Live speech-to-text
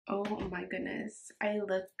Oh my goodness, I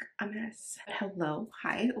look a mess. Hello,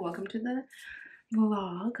 hi, welcome to the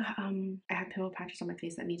vlog. I have pimple patches on my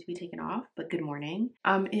face that need to be taken off, but good morning.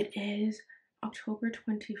 It is October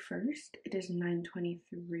 21st. It is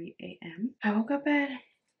 9:23 a.m. I woke up at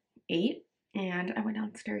 8 and I went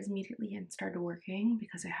downstairs immediately and started working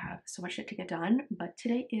because I have so much shit to get done. But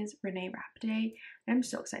today is Renee Rapp day. I'm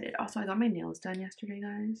so excited. Also, I got my nails done yesterday,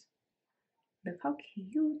 guys. Look how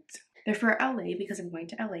cute. They're for LA because I'm going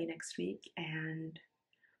to LA next week, and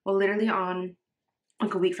well, literally on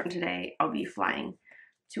like a week from today, I'll be flying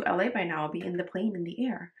to LA. By now, I'll be in the plane in the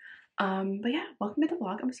air. But yeah, welcome to the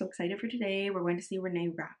vlog. I'm so excited for today. We're going to see Renee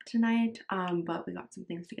Rapp tonight, but we got some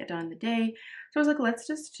things to get done in the day. So I was like, let's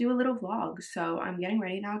just do a little vlog. So I'm getting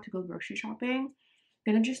ready now to go grocery shopping.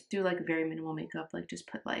 I'm gonna just do like very minimal makeup, like just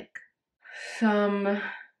put like some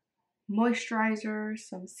moisturizer,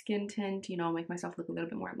 some skin tint, you know, make myself look a little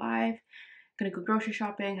bit more alive. Gonna go grocery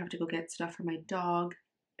shopping, have to go get stuff for my dog,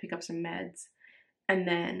 pick up some meds, and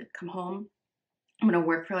then come home. I'm gonna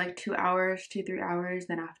work for like 2 hours, 2-3 hours.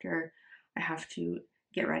 Then after, I have to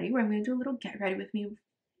get ready, where I'm gonna do a little get ready with me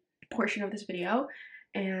portion of this video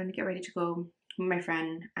and get ready to go with my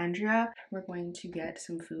friend Andrea. We're going to get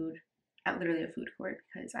some food at literally a food court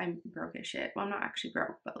because I'm broke as shit. Well, I'm not actually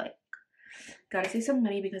broke, but like, gotta save some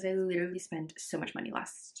money because I literally spent so much money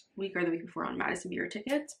last week or the week before on Madison Beer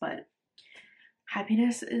tickets, but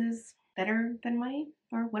happiness is better than money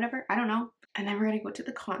or whatever. I don't know. And then we're gonna go to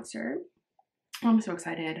the concert. I'm so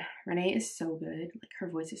excited. Renee is so good. Like, her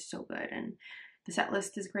voice is so good and the set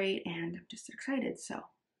list is great and I'm just excited. So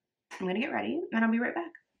I'm gonna get ready and I'll be right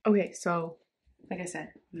back. Okay, so like I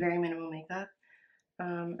said, very minimal makeup.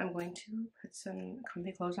 I'm going to put some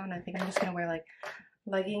comfy clothes on. I think I'm just gonna wear like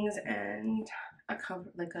leggings and a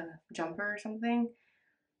cover, like a jumper or something.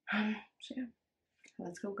 So yeah,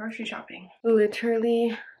 let's go grocery shopping.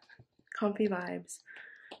 Literally comfy vibes.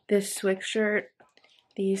 This Swick shirt,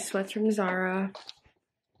 these sweats from Zara,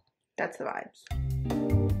 that's the vibes.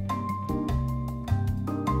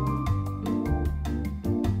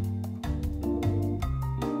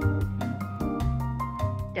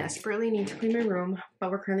 Desperately need to clean my room, but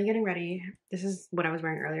we're currently getting ready. This is what I was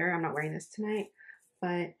wearing earlier. I'm not wearing this tonight,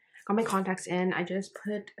 but got my contacts in. I just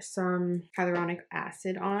put some hyaluronic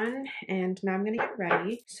acid on and now I'm gonna get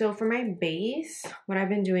ready. So for my base, what I've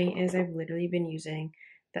been doing is I've literally been using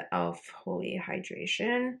the e.l.f. Holy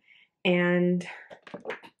Hydration and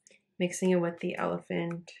mixing it with the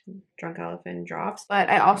Drunk Elephant drops. But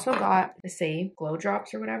I also got the Say Glow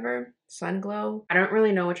drops or whatever, Sun Glow. I don't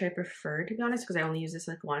really know which I prefer, to be honest, because I only use this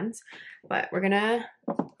like once. But we're gonna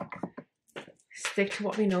stick to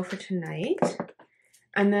what we know for tonight.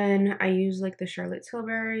 And then I use like the Charlotte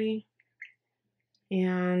Tilbury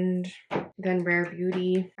and then Rare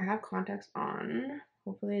Beauty. I have contacts on.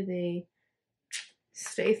 Hopefully they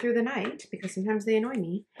stay through the night because sometimes they annoy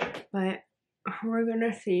me. But we're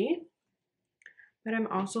gonna see. But I'm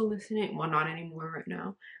also listening, well, not anymore right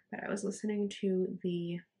now, but I was listening to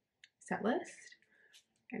the set list.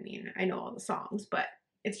 I mean, I know all the songs, but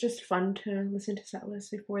it's just fun to listen to set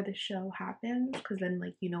lists before the show happens because then,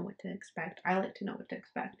 like, you know what to expect. I like to know what to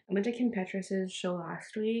expect. I went to Kim Petras' show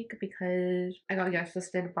last week because I got guest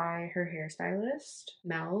listed by her hairstylist,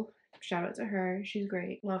 Mel. Shout out to her. She's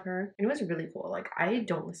great. Love her. And it was really cool. Like, I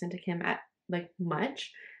don't listen to Kim at, like,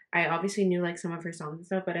 much. I obviously knew like some of her songs and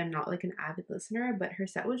stuff, but I'm not like an avid listener. But her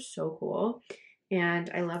set was so cool.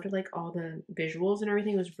 And I loved like all the visuals and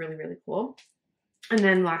everything. It was really, really cool. And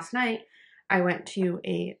then last night, I went to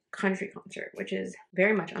a country concert, which is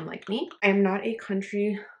very much unlike me. I am not a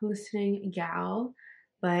country listening gal,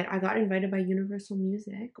 but I got invited by Universal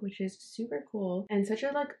Music, which is super cool and such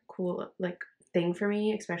a like cool like thing for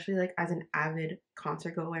me, especially like as an avid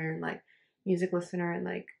concert goer and like music listener and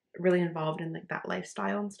like really involved in like that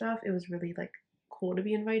lifestyle and stuff. It was really like cool to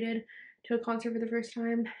be invited to a concert for the first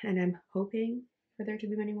time, and I'm hoping for there to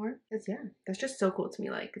be many more. Because yeah, that's just so cool to me.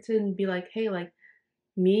 Like to be like, hey, like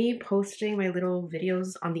me posting my little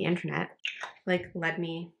videos on the internet like led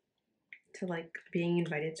me to like being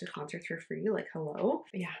invited to concerts for free. Like, hello.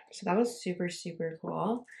 But yeah, so that was super, super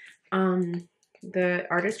cool. The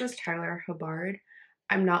artist was Tyler Hubbard.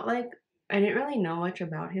 I'm not like, I didn't really know much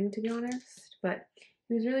about him, to be honest, but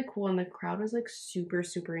he was really cool and the crowd was like super,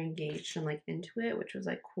 super engaged and like into it, which was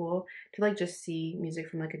like cool to like just see music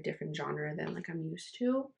from like a different genre than like I'm used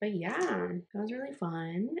to. But yeah, that was really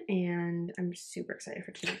fun and I'm super excited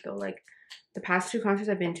for tonight though. Like the past 2 concerts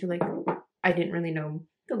I've been to, like I didn't really know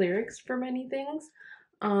the lyrics for many things.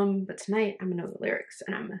 But tonight I'm gonna know the lyrics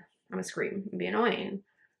and I'm gonna scream and be annoying.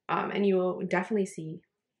 And you will definitely see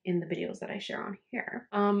in the videos that I share on here.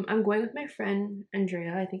 I'm going with my friend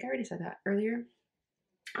Andrea. I think I already said that earlier.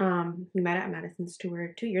 We met at Madison's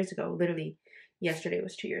tour 2 years ago. Literally yesterday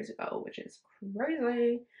was 2 years ago, which is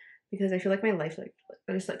crazy because I feel like my life like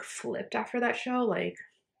just like flipped after that show. Like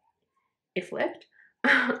it flipped.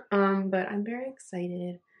 But I'm very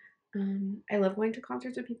excited. I love going to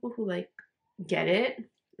concerts with people who like get it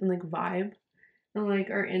and like vibe and like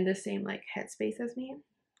are in the same like headspace as me.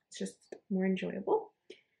 It's just more enjoyable.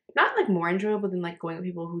 Not like more enjoyable than like going with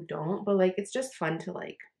people who don't, but like it's just fun to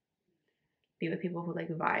like be with people who like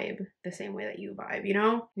vibe the same way that you vibe, you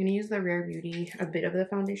know? I'm gonna use the Rare Beauty, a bit of the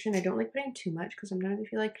foundation. I don't like putting too much because sometimes I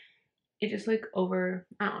feel like it just like I don't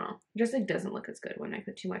know, it just like doesn't look as good when I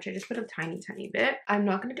put too much. I just put a tiny bit. I'm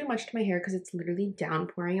not gonna do much to my hair because it's literally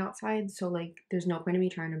downpouring outside, so like there's no point in me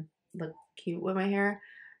trying to look cute with my hair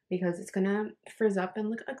because it's gonna frizz up and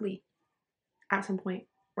look ugly at some point,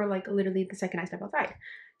 or like literally the second I step outside.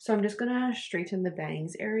 So I'm just gonna straighten the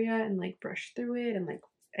bangs area and like brush through it and like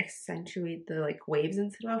accentuate the like waves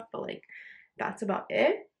and stuff, but like that's about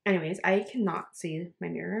it. Anyways, I cannot see my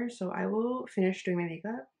mirror, so I will finish doing my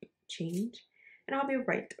makeup, change, and I'll be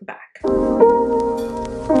right back.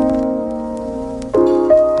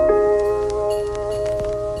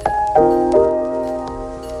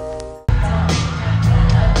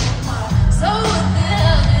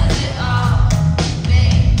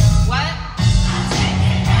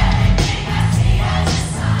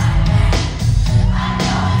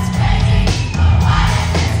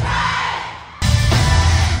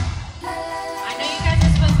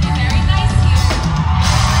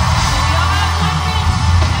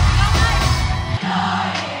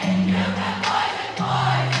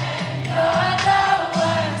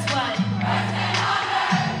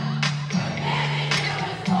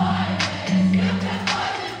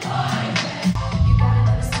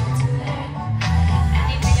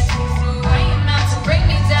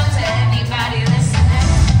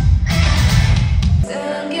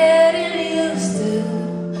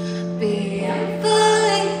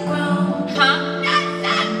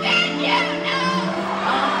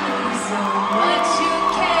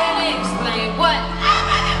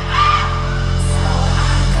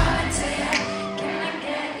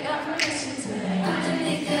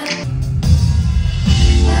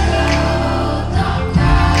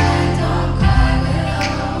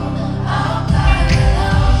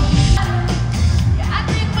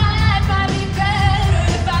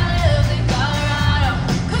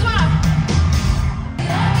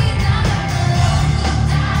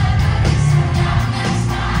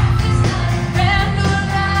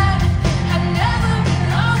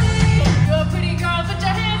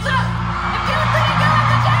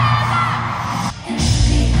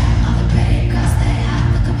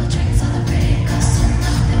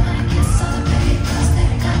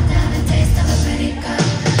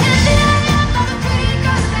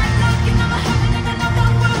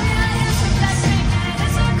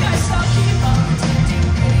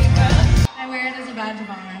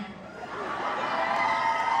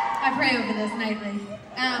 I pray over this nightly.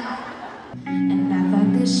 And I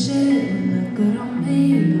thought this shit would look good on me,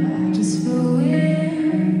 but I just feel weird.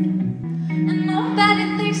 And nobody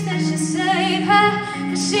thinks that should save her,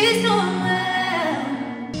 cause she's doing well.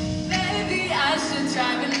 Maybe I should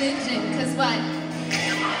try religion, cause what?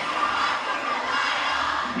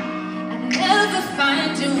 I never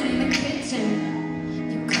find you in the kitchen.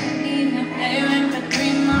 You couldn't even pay rent for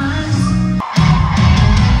 3 months.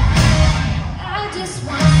 I just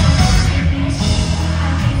want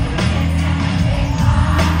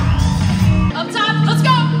up top, let's go!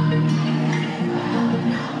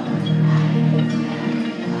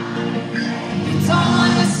 You don't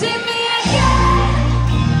want to see me again.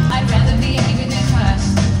 I'd rather be angry than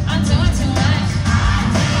cussed. I'm doing too much.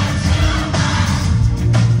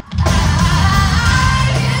 I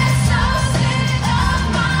get so sick of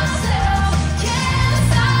myself. Can't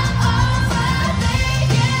stop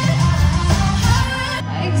overthinking.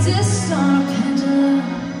 I exist on a pendulum,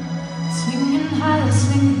 swinging high,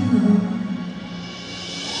 swinging low.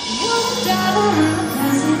 You're the devil and the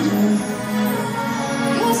passenger.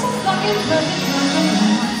 You're so fucking perfect,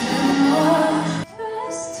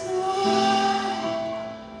 first to one,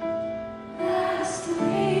 last to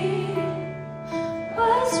me.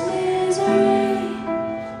 What's